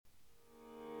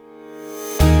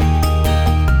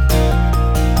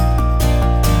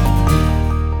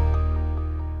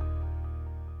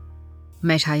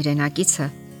Մեր հայրենակիցը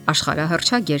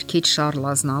աշխարհահռչակ երգիչ Շարլ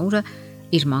Ազնաուրը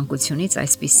իր մանկությունից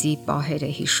այսպիսի պահեր է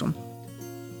հիշում։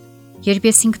 Երբ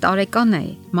ես 5 տարեկան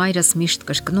էի, մայրս միշտ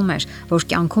կրկնում էր, որ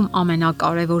կյանքում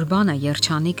ամենակարևոր բանը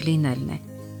երջանիկ լինելն է։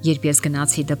 Երբ ես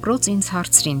գնացի դպրոց, ինձ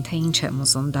հարցրին, թե ինչ եմ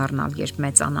ուզում դառնալ, երբ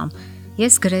մեծանամ։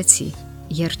 Ես գրեցի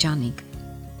երջանիկ։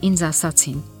 Ինձ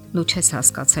ասացին, դու չես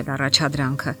հասկացել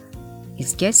առաջադրանքը։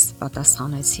 Իսկ ես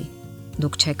պատասխանեցի,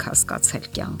 դուք չեք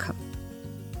հասկացել կյանքը։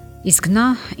 Իսկ նա,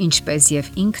 ինչպես եւ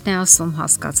ինքն է ասում,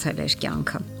 հասկացել էր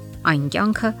կյանքը։ Այն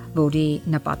կյանքը, որի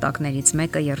նպատակներից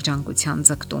մեկը երջանկության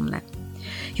ձգտումն է։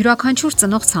 Յուրաքանչյուր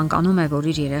ծնող ցանկանում է, որ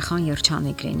իր երեխան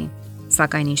երջանիկ լինի,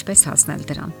 սակայն ինչպես հասնել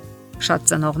դրան։ Շատ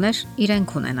ծնողներ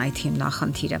իրենք ունեն այդ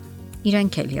հիմնախնդիրը։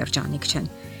 Իրենք էլ երջանիկ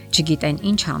չեն, չգիտեն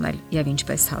ինչ անել եւ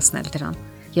ինչպես հասնել դրան,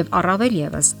 եւ առավել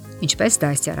եւս ինչպես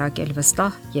դաստիարակել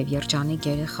վստահ եւ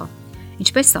երջանիկ երեխա։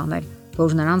 Ինչպես անել,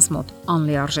 որ նրանց մոտ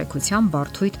անլիարժեքության,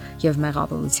 բարդույթ եւ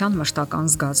մեղավորության մշտական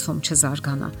զգացում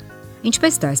չզարգանա։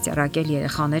 Ինչպես դաստիարակել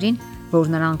երեխաներին,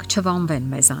 որ նրանք չվանվեն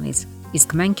մեզանից,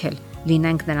 իսկ մենք էլ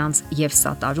լինենք նրանց եւ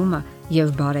սատարումը,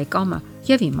 եւ բարեկամը,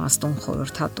 եւ իմաստուն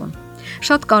խորհրդատուն։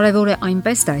 Շատ կարեւոր է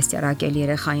այնպես դաստիարակել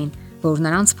երեխային, որ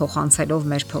նրանց փոխանցելով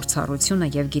մեր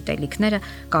փորձառությունը եւ գիտելիքները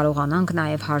կարողանանք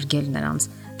նաեւ հարգել նրանց,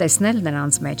 տեսնել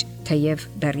նրանց մեջ թեև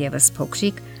դեռևս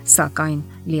փոքրիկ, սակայն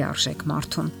լիարժեք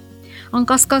մարդուն։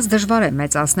 Անկասկած դժվար է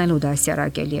մեծացնել ու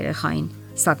դաստիարակել երեխային,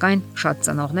 սակայն շատ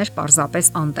ծնողներ պարզապես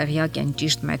անտեղյակ են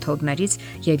ճիշտ մեթոդներից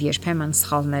եւ երբեմն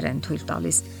սխալներ են թույլ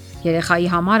տալիս։ Երեխայի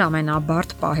համար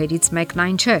ամենաբարդ պահերից մեկն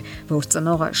այն չէ, որ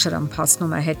ծնողը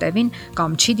շրմփացնում է հետևին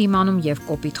կամ չի դիմանում եւ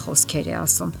կոպիտ խոսքեր է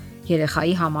ասում։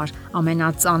 Երեխայի համար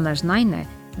ամենածանրն այն է,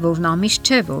 որ նա միշտ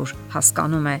չէ, որ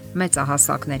հասկանում է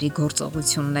մեծահասակների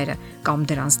գործողությունները կամ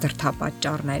դրանց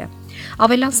դրդապատճառները։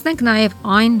 Ավելացնենք նաև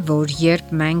այն, որ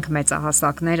երբ մենք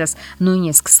մեծահասակներս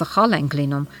նույնիսկ սխալ ենք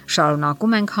լինում,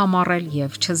 շարունակում ենք համառել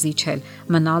եւ չզիջել,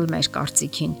 մնալ մեր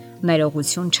կարծիքին,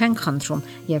 ներողություն չենք խնդրում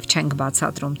եւ չենք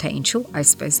բացատրում, թե ինչու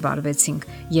այսպես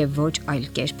վարվեցինք եւ ոչ այլ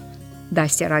կերպ։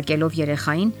 Դաստիարակելով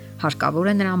երեխային հարկավոր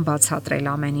է նրան բացատրել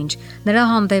ամեն ինչ, նրա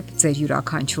հանդեպ ձեր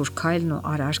յուրաքանչյուր քայլն ու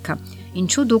արարքը։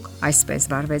 Ինչու դուք այսպես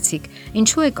վարվեցիք,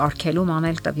 ինչու եք արգելում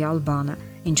անել տվյալ բանը,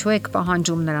 ինչու եք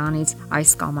պահանջում նրանից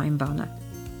այս կամ այն բանը։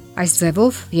 Այս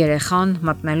ձևով երեխան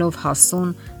մտնելով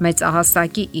հասուն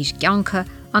մեծահասակի իր կյանքը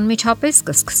անմիջապես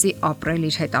կսկսի ապրել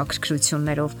իր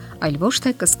հետաքրքրություններով, այլ ոչ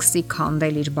թե կսկսի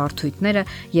քանդել իր բարդույթները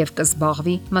եւ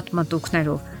կզբաղվի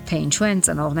մտմտուկներով, թե ինչու են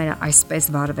ծնողները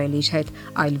այսպես վարվել իր հետ,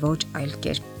 այլ ոչ այլ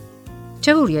կերպ։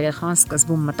 Չէ՞ որ երեխան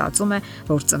սկզբում մտածում է,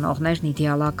 որ ծնողներն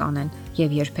իդեալական են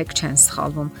եւ երբեք չեն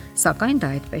սխալվում, սակայն դա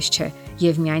այդպես չէ,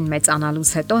 եւ միայն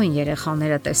մեծանալուց հետո են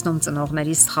երեխաները տեսնում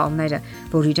ծնողների սխալները,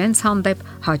 որ իրենց հանդեպ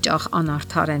հաճախ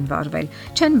անարդար են վարվել,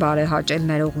 չեն բարեհաճել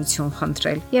ներողություն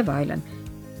խնդրել եւ այլն։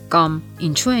 Կամ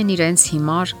ինչու են իրենց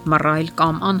հիմար, մռայլ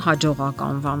կամ անհաջողակ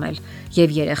անվանել,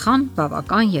 եւ երեխան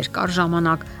բավական երկար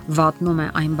ժամանակ վատնում է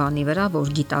այն բանի վրա,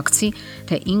 որ գիտակցի,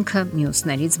 թե ինքը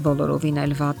մյուսներից բոլորովին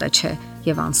էլ վատը չէ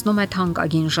եւ անցնում է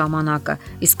թանկագին ժամանակը,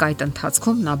 իսկ այդ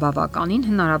ընթացքում նա բավականին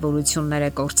հնարավորություններ է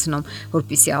կորցնում,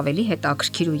 որպեսզի ավելի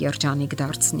հետաքրքիր ու երջանիկ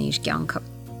դարձնի իր կյանքը։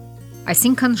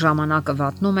 Այսինքն ժամանակը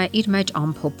վատնում է իր մեջ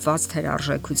ամփոփված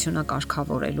թերարժեքությունը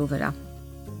կարգավորելու վրա։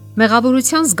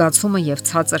 Մեղավորության զգացումը եւ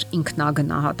ցածր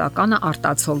ինքնագնահատականը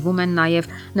արտացոլվում են նաեւ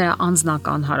նրա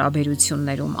անձնական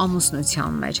հարաբերություններում,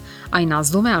 ամուսնության մեջ։ Այն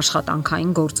ազդում է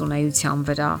աշխատանքային գործունեության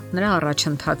վրա, նրա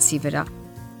առաջընթացի վրա։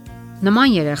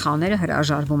 Նման երեխաները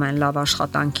հրաժարվում են լավ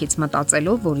աշխատանքից,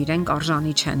 մտածելով, որ իրենք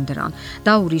արժանի չեն դրան,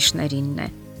 դա ուրիշներինն է։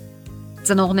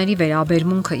 Ծնողների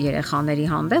վերաբերմունքը երեխաների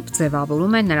հանդեպ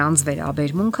ձևավորում է նրանց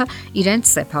վերաբերմունքը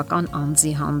իրենց սեփական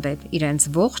անձի հանդեպ, իրենց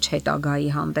ողջ հետագայի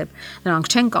հանդեպ։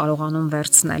 Նրանք չեն կարողանում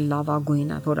վերցնել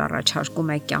լավագույնը, որ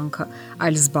առաջարկում է կյանքը,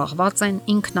 այլ զբաղված են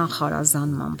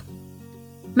ինքնախարազանմամբ։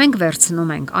 Մենք վերցնում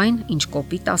ենք այն, ինչ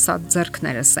կոպիտ ասած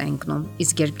ձեռքներս է ընկնում,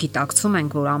 իսկ երբ գիտակցում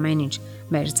ենք, որ ամեն ինչ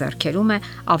մեր ձեռքերում է,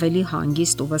 ավելի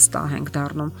հանգիստ ու վստահ ենք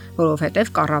դառնում,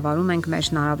 որովհետև կառավարում ենք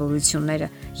մեր հնարավորությունները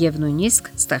եւ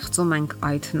նույնիսկ ստեղծում ենք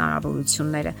այդ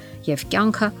հնարավորությունները եւ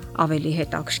կյանքը ավելի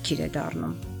հետաքրքիր է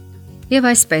դառնում։ Եվ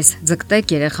այսպես ձգտեք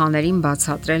երեխաներին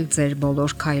բացատրել ձեր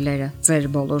բոլոր քայլերը, ձեր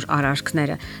բոլոր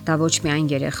արարքները։ Դա ոչ միայն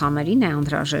երեխաներին է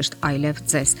անհրաժեշտ, այլև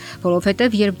ձեզ,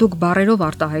 որովհետև երբ դուք բառերով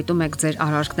արտահայտում եք ձեր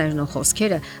արարքներն ու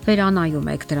խոսքերը,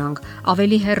 վերանայում եք դրանք,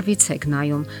 ավելի հեռվից եք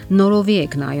նայում, նորովի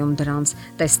եք նայում դրանց,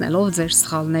 տեսնելով ձեր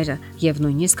սխալները եւ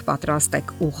նույնիսկ պատրաստ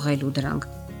եք ուղղելու դրանք։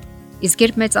 Իսկ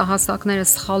երբ մեծահասակները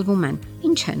սխալվում են,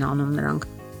 ինչ են անում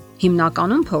նրանք։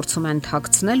 Հիմնականում փորձում են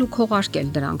թաքցնել ու քողարկել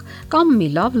դրանք կամ մի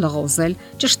լավ լղոզել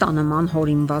ճշտանման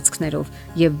հորինվածքներով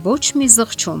եւ ոչ մի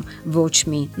զղջում, ոչ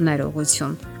մի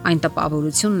ներողություն։ Այն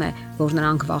տպավորությունն է, որ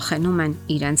նրանք վախենում են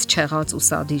իրենց չեղած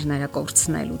ուսադիրները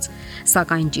կորցնելուց։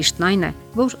 Սակայն ճիշտն այն է,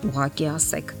 որ ուղղակի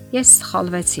ասեք. ես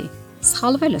սխալվեցի։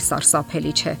 Սխալվելը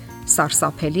սարսափելի չէ,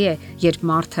 սարսափելի է, երբ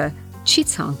մարդը չի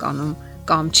ցանկանում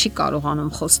կամ չի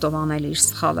կարողանում խոստովանել իր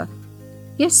սխալը։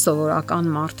 Ես սովորական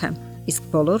մարդ եմ, իսկ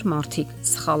բոլոր մարդիկ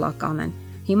սխալական են։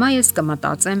 Հիմա ես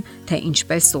կմտածեմ, թե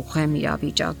ինչպես ուղղեմ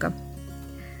իրավիճակը։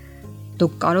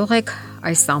 Դուք կարող եք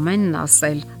այս ամենն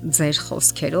ասել ձեր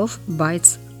խոսքերով,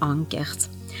 բայց անկեղծ։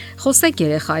 Խոսեք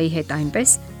երեխայի հետ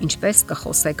այնպես, ինչպես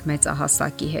կխոսեք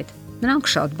մեծահասակի հետ։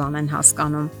 Նրանք շատ բան են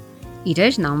հասկանում։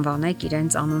 Իրերն անվանեք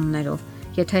իրենց անուններով։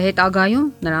 Եթե հետագայում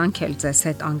նրանք էլ ձեզ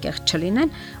հետ անկեղծ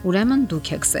չլինեն, ուրեմն դուք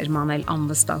եք սերմանել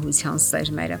անվստահության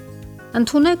սերմերը։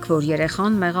 Ընդունեք, որ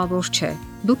երեխան մեղավոր չէ։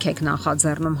 Դուք եք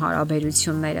նախաձեռնում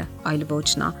հարաբերությունները, այլ ոչ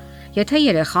նա։ Եթե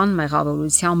երեխան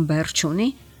մեղավորության բեռ չունի,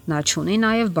 նա չունի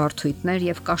նաև բարդույթներ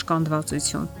եւ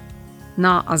կաշկանդվածություն։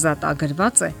 Նա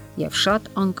ազատագրված է եւ շատ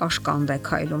անկաշկանդ է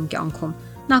քայլում կյանքում։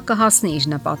 Նա կհասնի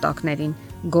իր նպատակներին,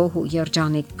 գոհ ու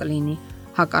երջանիկ կլինի։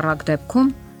 Հակառակ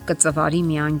դեպքում կծվարի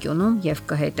մի անկյունում եւ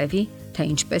կհետևի,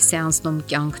 թե ինչպես է անցնում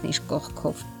կյանքն իր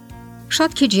կողքով։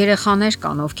 Շատ քիչ երեխաներ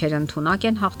կան, ովքեր ընդունակ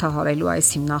են հաղթահարելու այս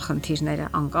հիմնախնդիրները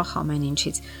անկախ ամեն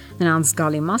ինչից։ Նրանց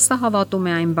զգալի մասը հավատում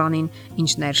է այն բանին,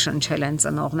 ինչ ներշնչել են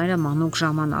ծնողները մանուկ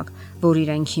ժամանակ, որ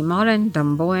իրենք հիմար են,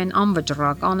 դմբո են,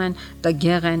 անվճռական են,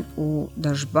 տգեղ են ու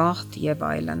դժբախտ եւ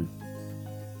այլն։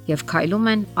 Եվ քայլում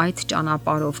են այդ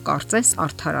ճանապարհով կարծես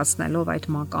արդարացնելով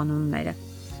այդ մականունները։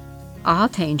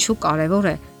 Ահա թե ինչու կարևոր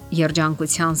է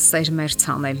երջանկության սերմեր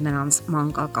ցանել նրանց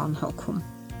մանկական հոգում։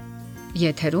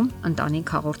 Եթերում ընտանիք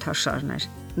հաղորդաշարներ։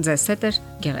 Ձեզ հետ է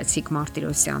Գեղեցիկ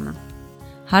Մարտիրոսյանը։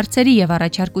 Հարցերի եւ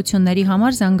առաջարկությունների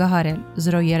համար զանգահարել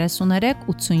 033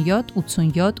 87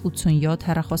 87 87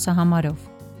 հեռախոսահամարով։